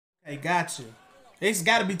They got you. It's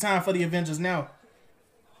got to be time for the Avengers now.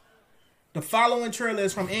 The following trailer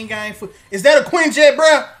is from in-game foot. Is that a Quinjet,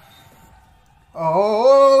 bruh?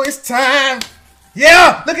 Oh, it's time.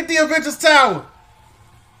 Yeah, look at the Avengers Tower.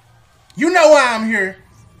 You know why I'm here.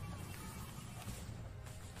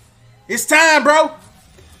 It's time, bro.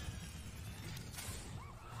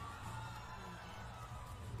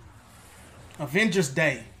 Avengers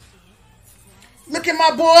Day. Look at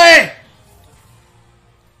my boy.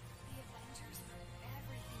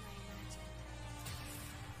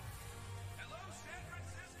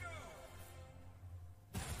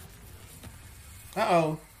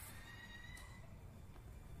 Uh-oh.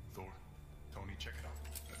 Thor, Tony, check it out.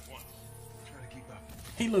 That's one. Try to keep up.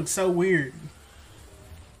 He looks so weird.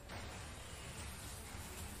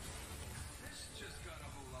 This just got a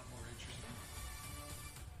whole lot more interesting.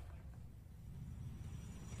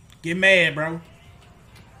 Get mad, bro.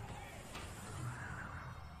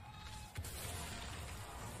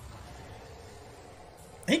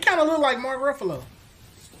 He kind of look like Mark Ruffalo.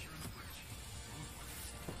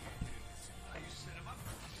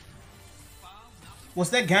 What's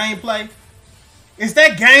that gameplay? Is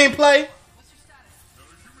that gameplay?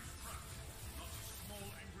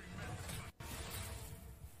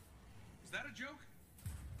 Is that a joke?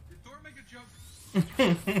 Did Thor make a joke?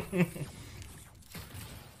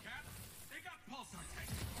 Cap, they got pulsar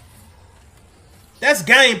tanks. That's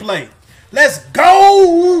gameplay. Let's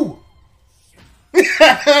go!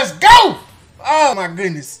 Let's go! Oh my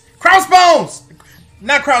goodness. Crossbones!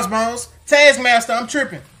 Not crossbones. Taskmaster, I'm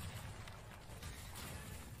tripping.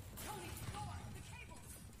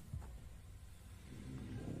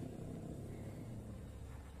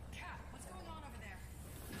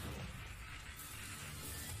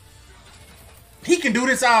 He can do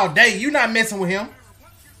this all day. You're not messing with him.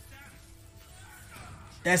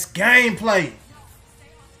 That's gameplay.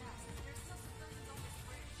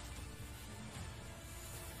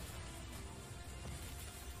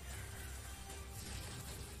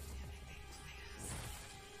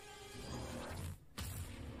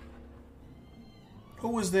 Who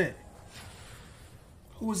was that?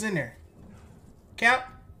 Who was in there?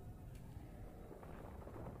 Cap?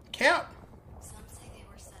 Cap? Some say they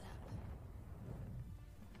were set up.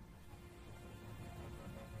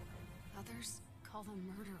 Others call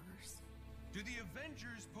them murderers. Do the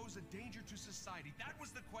Avengers pose a danger to society? That was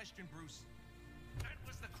the question, Bruce. That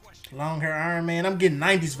was the question. Long hair Iron Man. I'm getting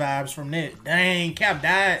 90s vibes from that. Dang, Cap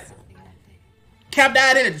died. Cap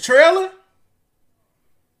died in the trailer?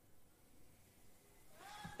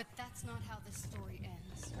 But that's not how this story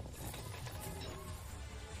ends.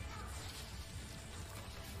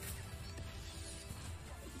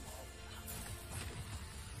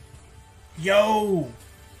 Yo.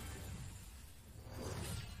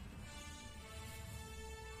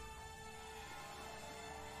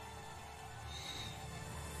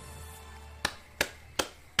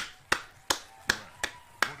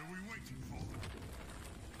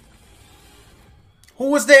 Who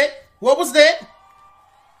was that? What was that?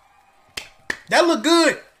 That looked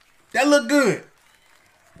good. That looked good.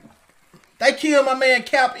 They killed my man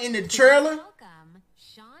Cap in the trailer. Welcome,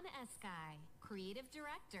 Sean Eskai, creative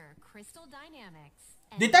director, Crystal Dynamics.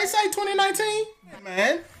 Did they say 2019? Man.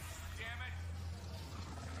 Damn it.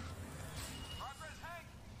 Progress, Hank.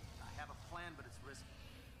 I have a plan, but it's risky.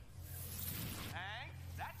 Hank,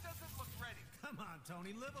 that doesn't look ready. Come on,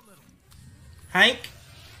 Tony, live a little. Hank?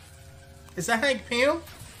 Is that Hank Pym?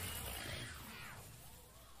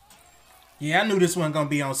 Yeah, I knew this wasn't gonna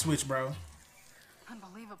be on Switch, bro.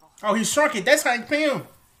 Unbelievable. Oh, he shrunk it. That's Hank Pym.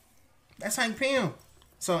 That's Hank Pym.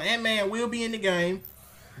 So Ant-Man will be in the game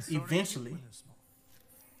eventually.